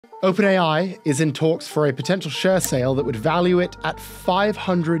OpenAI is in talks for a potential share sale that would value it at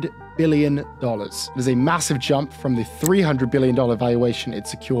 $500 billion. It is a massive jump from the $300 billion valuation it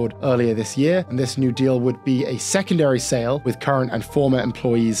secured earlier this year, and this new deal would be a secondary sale with current and former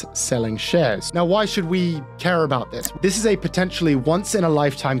employees selling shares. Now, why should we care about this? This is a potentially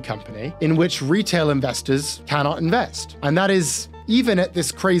once-in-a-lifetime company in which retail investors cannot invest, and that is even at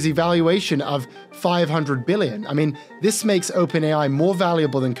this crazy valuation of $500 billion. I mean, this makes OpenAI more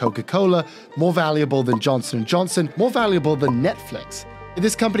valuable than Coca-Cola, more valuable than Johnson & Johnson, more valuable than Netflix.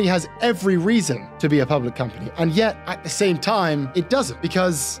 This company has every reason to be a public company, and yet at the same time, it doesn't,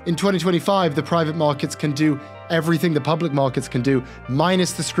 because in 2025, the private markets can do everything the public markets can do,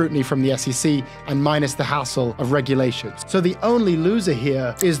 minus the scrutiny from the SEC and minus the hassle of regulations. So the only loser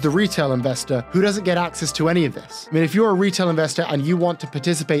here is the retail investor who doesn't get access to any of this. I mean, if you're a retail investor and you want to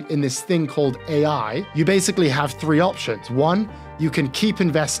participate in this thing called AI, you basically have three options. One, you can keep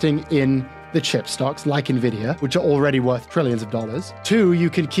investing in the chip stocks like Nvidia, which are already worth trillions of dollars. Two, you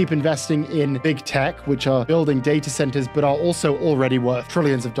can keep investing in big tech, which are building data centers, but are also already worth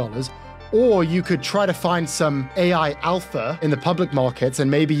trillions of dollars. Or you could try to find some AI alpha in the public markets, and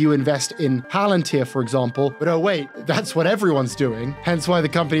maybe you invest in Palantir, for example. But oh wait, that's what everyone's doing, hence why the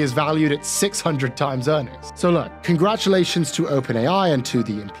company is valued at 600 times earnings. So look, congratulations to OpenAI and to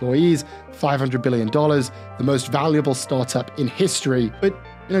the employees, $500 billion, the most valuable startup in history. But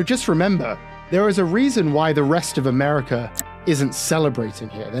just remember, there is a reason why the rest of America isn't celebrating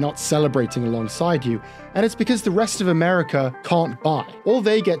here. They're not celebrating alongside you. And it's because the rest of America can't buy. All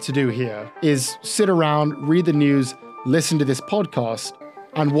they get to do here is sit around, read the news, listen to this podcast,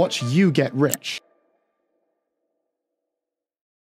 and watch you get rich.